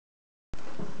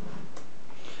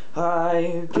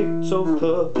I picked up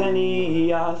a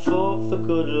penny, I thought for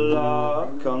good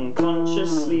luck.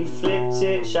 Unconsciously flipped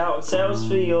it, shout tails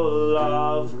for your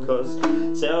love. Cause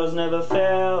tails never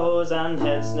fails and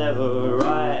heads never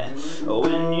right.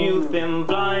 When you've been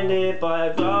blinded by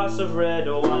a glass of red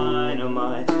wine,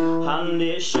 my hand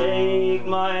it shake,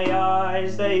 my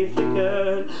eyes they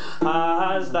flickered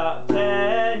as that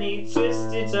penny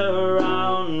twisted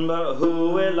around. But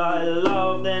who will I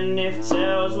love then if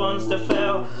tails wants to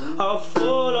fail? I'll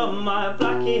fall on my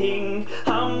black ink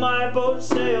and my boat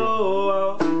sail.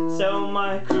 I'll tell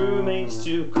my crewmates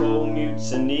to call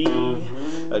mutiny.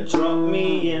 Drop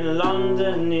me in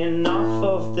London, enough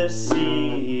of the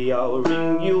sea. I'll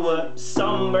ring you up,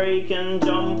 sunbreak and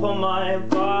jump on my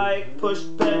bike, push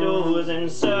pedals in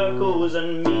circles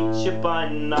and meet you by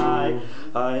night.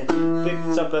 I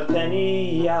picked up a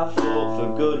penny, I thought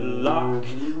for good luck.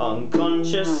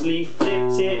 Unconsciously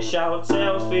flipped it, shout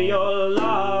tails for your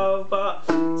love. But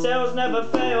tails never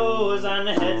fails and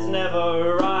heads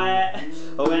never right.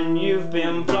 When you've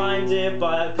been blinded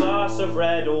by a glass of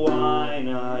red wine,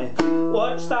 I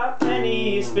watch that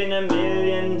penny spin a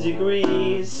million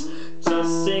degrees,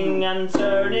 tossing and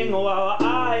turning while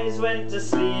eyes went to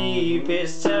sleep.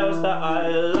 It's tails that I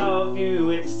love you,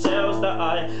 it's tails that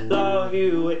I love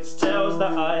you, it's tails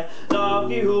that I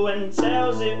love you, and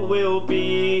tails it will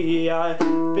be. I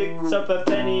picked up a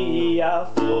penny, I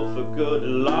thought for good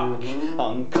luck.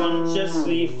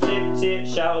 Unconsciously flipped it,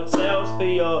 shout tails for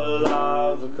your love.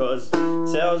 Cause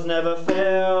tails never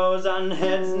fails and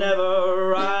heads never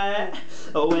right.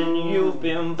 When you've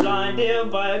been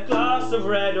blinded by a glass of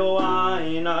red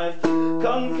wine, I've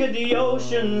conquered the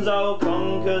oceans, I'll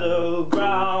conquer the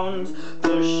ground,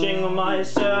 pushing my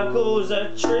circles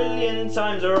 1,000,000,000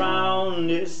 times around.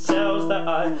 It's tails that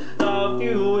I love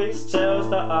you, it's tails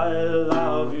that I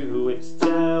love you, it's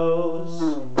tails.